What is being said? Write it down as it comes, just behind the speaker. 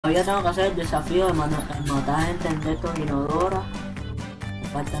Todavía tengo que hacer el desafío de matar gente en estos inodoros.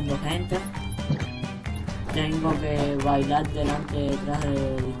 Faltan 2 gente. Tengo que bailar delante y detrás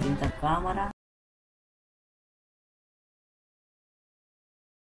de distintas cámaras.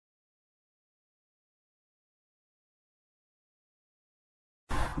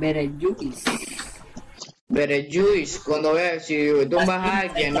 Beetle-Juice. Beetle-Juice, cuando veas, si tumbas a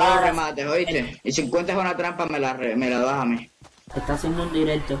alguien, no lo remates, ¿oíste? Y si encuentras una trampa, me la das a mí. Está haciendo un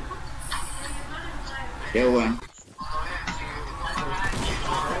directo. Qué bueno.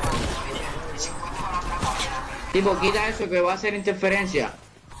 Tipo, quita eso que va a hacer interferencia.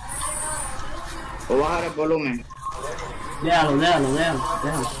 O bajar el volumen. Déjalo.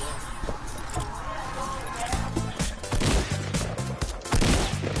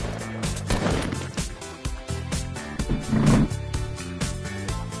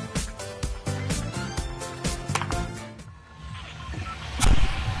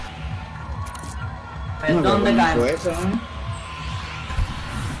 ¿Dónde caemos? Eso, ¿no?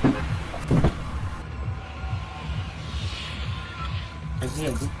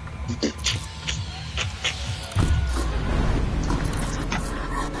 Aquí.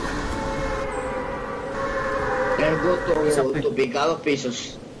 Es gusto picados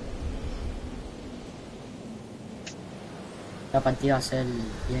pisos. La partida va a ser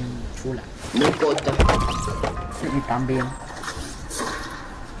bien chula. No importa. Y también.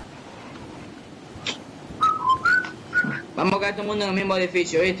 Vamos a quedar todo el mundo en el mismo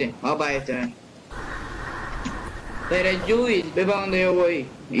edificio, ¿viste? Vamos para este, Pero el Juice, ve para donde yo voy.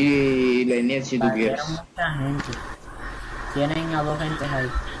 Y Leniel si tú quieres. Mucha gente. Tienen a 2 gentes ahí.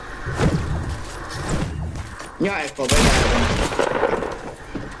 No, escopeta.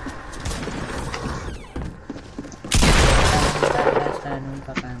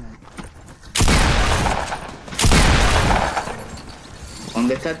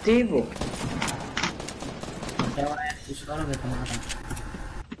 ¿Dónde está el tipo? Te voy a decir solo que te matan.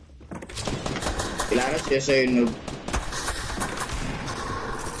 Claro, si yo soy un noob.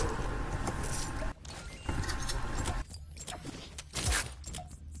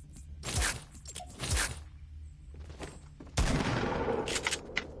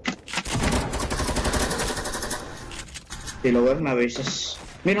 Si lo ves me avisas.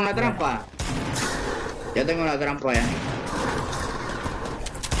 Mira una trampa. Ya tengo una trampa ya.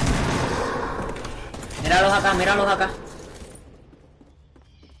 Míralos acá.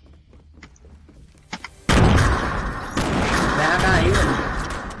 Ven acá, ayúdame.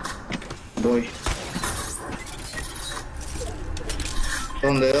 Voy.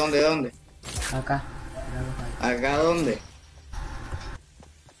 ¿Dónde? Acá. ¿Acá dónde?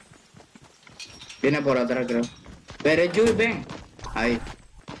 Viene por atrás, creo. Pero es Jules, ven. Ahí.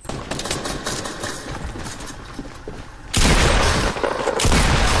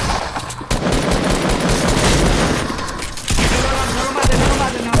 No lo mates.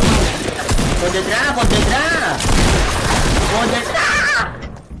 Por detrás.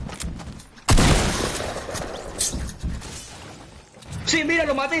 Sí, mira,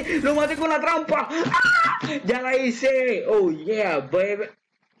 lo maté con la trampa. ¡Ah! Ya la hice. Oh, yeah, baby.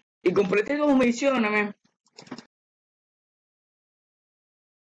 Y completé 2 misiones, man.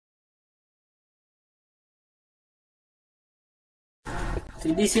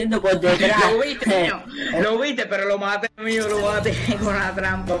 Estoy diciendo por detrás. Lo viste, mío. Lo viste, pero lo maté con la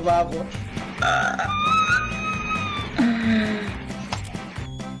trampa, papo.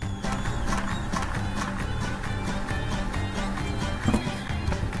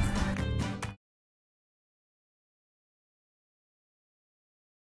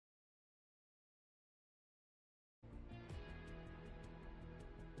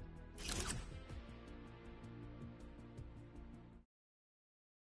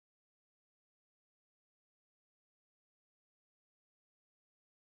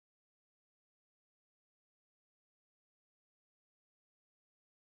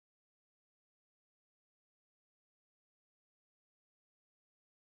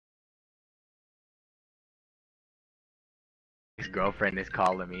 His girlfriend is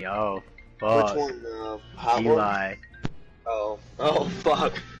calling me. Oh, fuck. Which one? Hot one? Eli. Oh,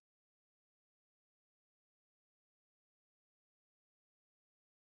 fuck.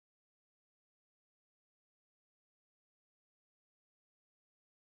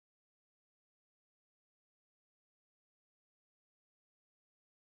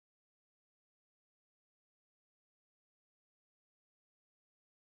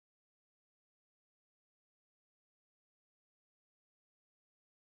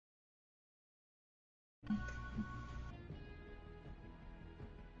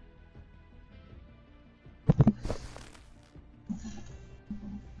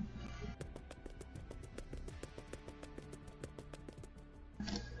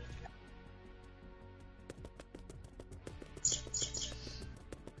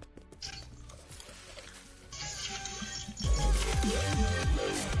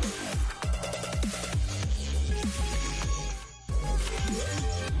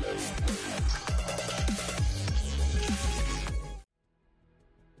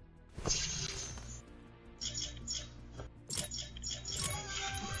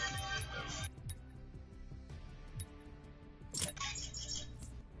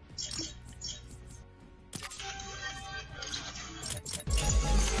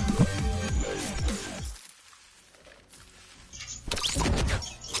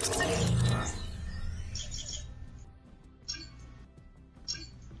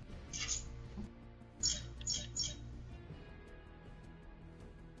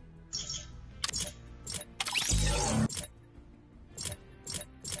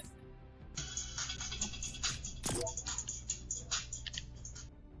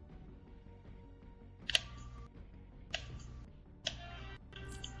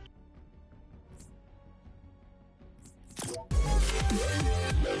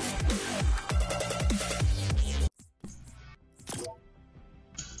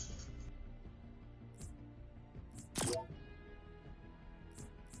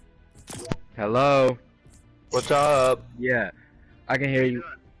 Hello? What's up? Yeah, I can hear you.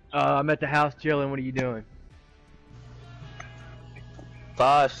 I'm at the house chilling. What are you doing?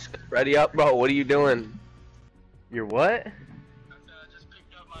 Busk, ready up, bro. What are you doing? You're what? I just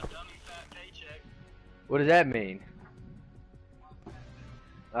picked up my dummy fat paycheck. What does that mean?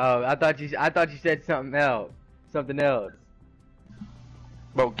 Oh, I thought you said something else. Something else.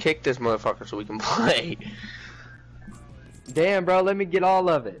 Bro, kick this motherfucker so we can play. Damn, bro, let me get all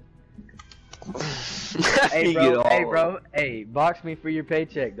of it. Hey, bro, hey, box me for your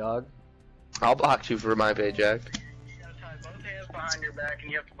paycheck, dog. I'll box you for my paycheck. You gotta tie both hands behind your back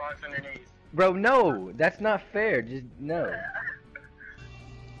and you have to box underneath. Bro, no, that's not fair. Just no.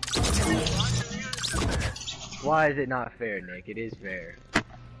 Why is it not fair, Nick? It is fair.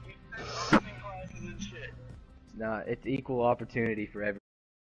 Nah, it's equal opportunity for everyone.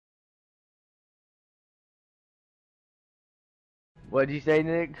 What did you say,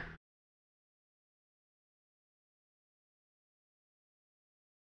 Nick?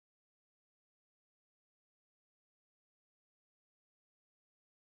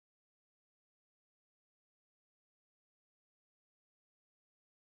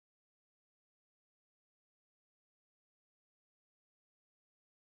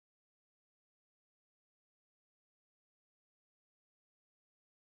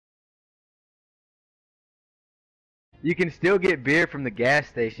 You can still get beer from the gas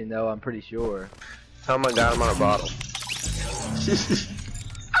station, though, I'm pretty sure. Tell him I got him on a bottle.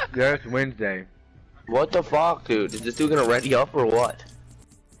 Yeah, it's Wednesday. What the fuck, dude? Is this dude gonna ready up or what?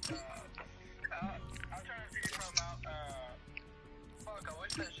 I'm trying to figure something out. Fuck, I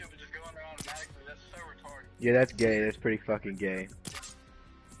wish that shit would just go on there automatically. That's so retarded. Yeah, that's gay. That's pretty fucking gay.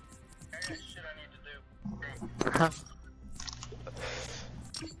 That's shit I need to do.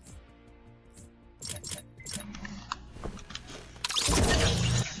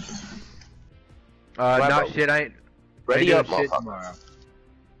 Not shit, I ain't Ready up, doing shit motherfucker. tomorrow.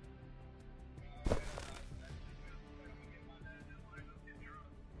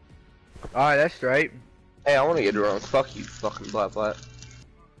 Alright, that's straight. Hey, I wanna get drunk. Fuck you, fucking black black.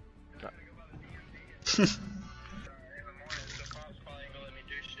 So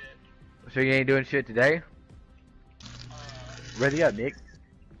you ain't doing shit today? Ready up, Nick.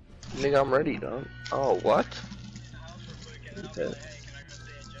 Nigga, I'm ready, dog. Oh, what? Okay.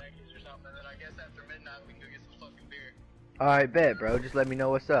 Alright, bet, bro. Just let me know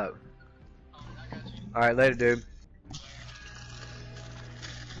what's up. Alright, later, dude.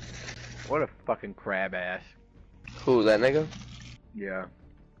 What a fucking crab ass. Who, that nigga? Yeah.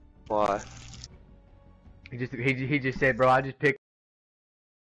 Why? He just said, bro, I just picked.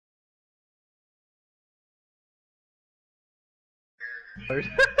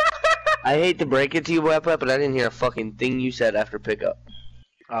 I hate to break it to you, Wep, but I didn't hear a fucking thing you said after pickup.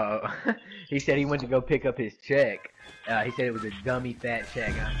 Oh, he said he went to go pick up his check. He said it was a dummy fat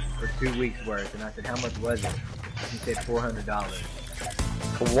check for 2 weeks worth, and I said, how much was it? He said $400.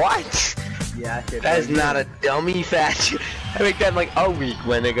 What? Yeah, I said That is not a dummy fat check. I make that in like a week,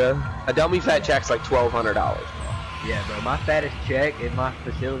 my nigga. A dummy fat check's like $1,200. Yeah, bro, my fattest check in my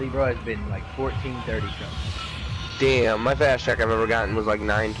facility, bro, has been like $14.30 something. Damn, my fattest check I've ever gotten was like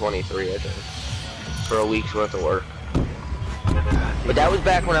 $9.23, I think, for a week's worth of work. But that was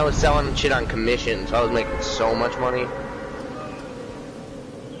back when I was selling shit on commission, so I was making so much money.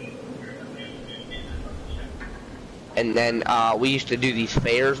 And then we used to do these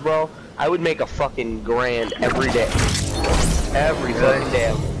fairs, bro. I would make a fucking grand every day. Every fucking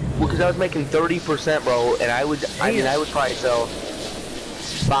day. Well, because I was making 30%, bro, and I would probably sell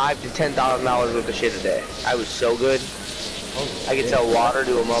 $5,000 to $10,000 worth of shit a day. I was so good. I could sell water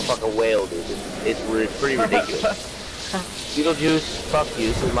to a motherfucking whale, dude. It's pretty ridiculous. Beetle-Juice, fuck you,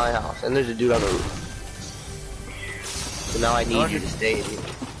 this is my house. And there's a dude on the roof. So now I need you to stay in here.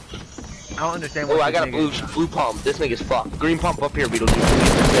 I don't understand what Oh, I got a blue pump. This nigga's fucked. Green pump up here, Beetle-Juice.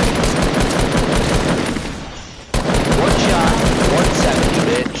 One shot, 170,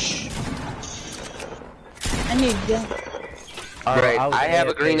 bitch. I need gun. Alright, I have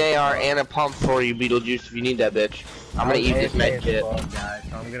a green AR and a pump for you, Beetle-Juice, if you need that bitch. I'm gonna eat this med kit. Guys,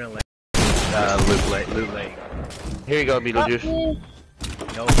 so I'm gonna let loot late. Here you go, Beetle-Juice. Nope,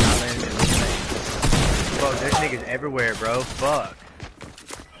 not landing in loot late. Bro, there's niggas everywhere, bro. Fuck.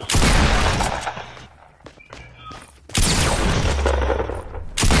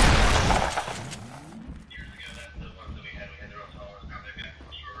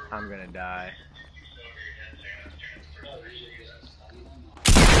 I'm gonna die.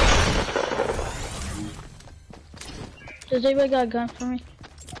 Does anybody got a gun for me?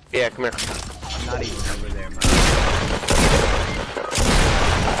 Yeah, come here. I'm not even over there, man.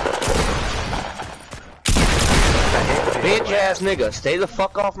 Bitch ass nigga, stay the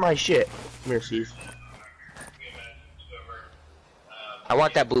fuck off my shit. Come here, Steve. I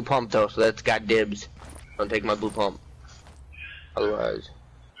want that blue pump though, so that's got dibs. Don't take my blue pump. Otherwise.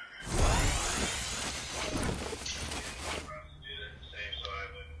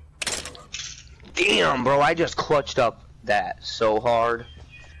 Damn, bro, I just clutched up that so hard.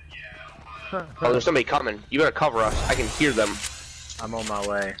 Oh, there's somebody coming. You better cover us. I can hear them. I'm on my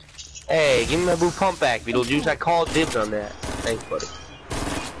way. Hey, give me my blue pump back, Beetle-Juice. I called dibs on that. Thanks, buddy.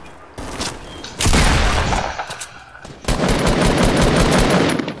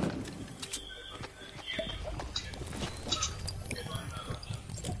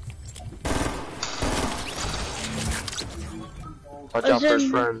 Watch out for his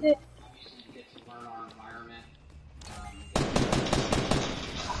friend.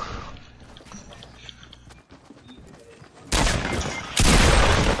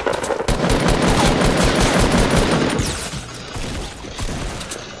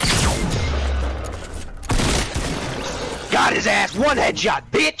 Got his ass, one headshot,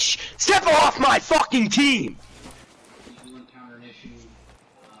 bitch! Step off my fucking team!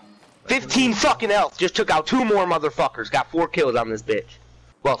 15 fucking health, just took out 2 more motherfuckers, got 4 kills on this bitch.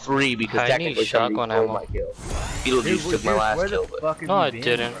 Well, 3 because technically somebody stole my kill. Beetle-Juice took my last kill, but... No, I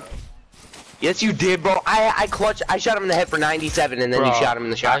didn't. Yes, you did, bro. I shot him in the head for 97 and then you shot him in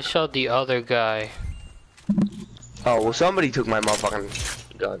the shot. I shot the other guy. Oh, well somebody took my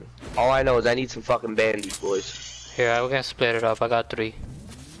motherfucking gun. All I know is I need some fucking bandies, boys. Here, we can split it up. I got 3.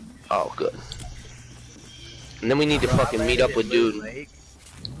 Oh, good. And then we need to fucking meet up with dude.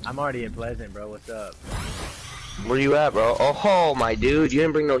 I'm already in Pleasant, bro. What's up? Where you at, bro? Oh, my dude. You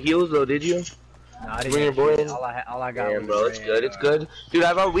didn't bring no heals, though, did you? No, I didn't. Bring your boy in? All I got Damn, bro. It's good. It's good. Dude,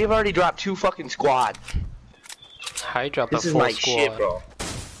 we've already dropped 2 fucking squads. I dropped This a is full my squad. shit, bro.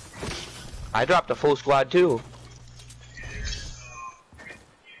 I dropped a full squad, too.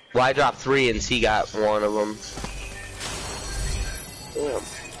 Well, I dropped 3 and C got 1 of them. Damn.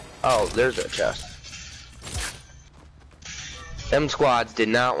 Oh, there's a chest. Them squads did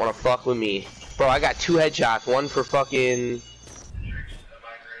not want to fuck with me. Bro, I got 2 headshots, 1 for fucking...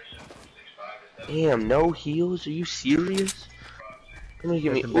 Damn, no heals? Are you serious? Let me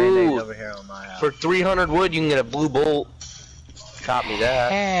give me... Ooh, over here on my house. for 300 wood you can get a blue bolt. Cop me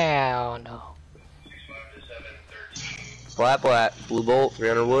that. Hell no. Splat, blue bolt,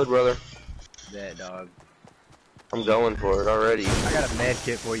 300 wood, brother. That dog. I'm going for it already. I got a med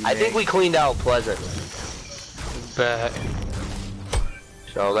kit for you. I think we cleaned out Pleasant. Bet.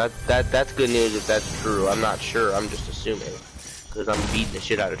 So that's good news if that's true. I'm not sure. I'm just assuming because I'm beating the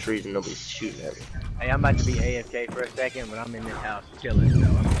shit out of trees and nobody's shooting at me. Hey, I'm about to be AFK for a second, but I'm in this house chilling, so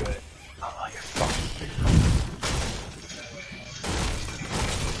I'm good. Oh, you're fucking.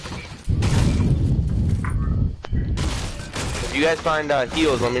 If you guys find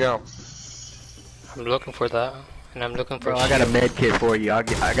heals, let me know. I'm looking for that, and I'm looking for. Bro, I got a med kit for you. I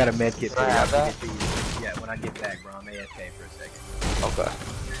got a med kit for you. I have that? Yeah, when I get back, bro, I'm AFK for a second. Okay.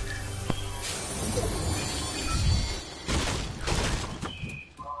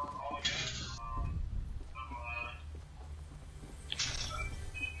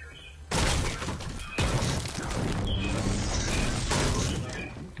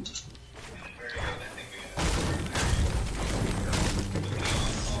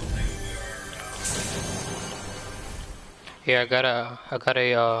 Here, I got a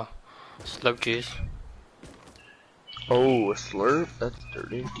slurp juice. Oh, a slurp? That's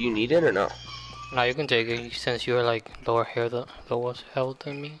dirty. Do you need it or no? Now you can take it since you're like lower health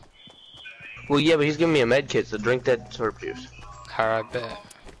than me. Well, yeah, but he's giving me a med kit, so drink that slurp juice. Alright, bet.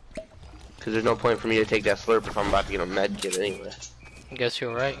 Because there's no point for me to take that slurp if I'm about to get a med kit anyway. I guess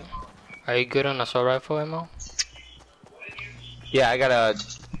you're right. Are you good on assault rifle ammo? Yeah, I got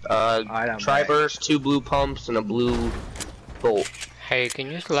a tri-burst, 2 blue pumps, and a blue bolt. Hey,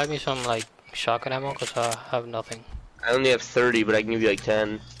 can you slide me some like shotgun ammo? Cause I have nothing. I only have 30, but I can give you like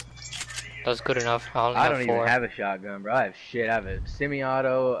 10. That's good enough. I only I have don't 4. even have a shotgun, bro. I have shit. I have a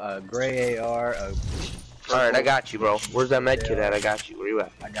semi-auto, a gray AR, a... Alright, I got you, bro. Where's that med kit at? I got you. Where you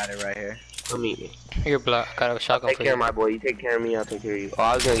at? I got it right here. Come meet me. You're black. I got a shotgun Take for care you. of my boy. You take care of me, I'll take care of you. Oh,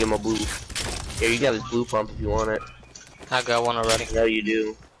 I was gonna give him a blue. Here, you got this blue pump if you want it. I got one already. No, you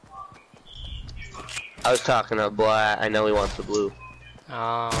do. I was talking to Black. I know he wants the blue.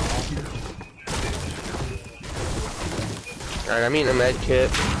 Alright, I'm eating a med kit.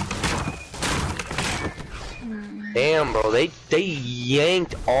 Damn, bro, they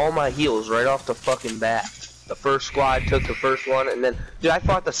yanked all my heals right off the fucking bat. The first squad took the first one, and then, dude, I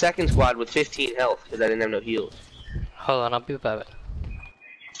fought the second squad with 15 health because I didn't have no heals. Hold on, I'll be back.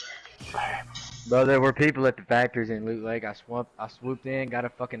 Alright. Bro, there were people at the factories in Loot Lake. I swooped in, got a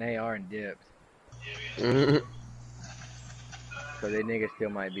fucking AR and dipped. Mhm. So they niggas still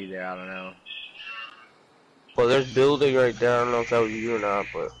might be there. I don't know. Well, there's building right there. I don't know if that was you or not,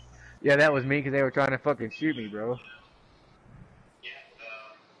 but Yeah, that was me because they were trying to fucking shoot me, bro.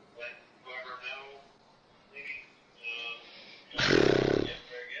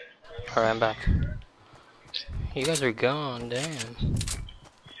 Alright, I'm back. You guys are gone, damn.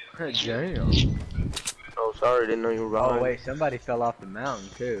 Damn. oh, sorry, didn't know you were Oh behind. wait, somebody fell off the mountain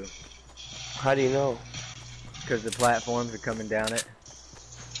too. How do you know? Because the platforms are coming down it.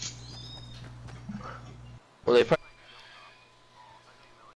 Well, they probably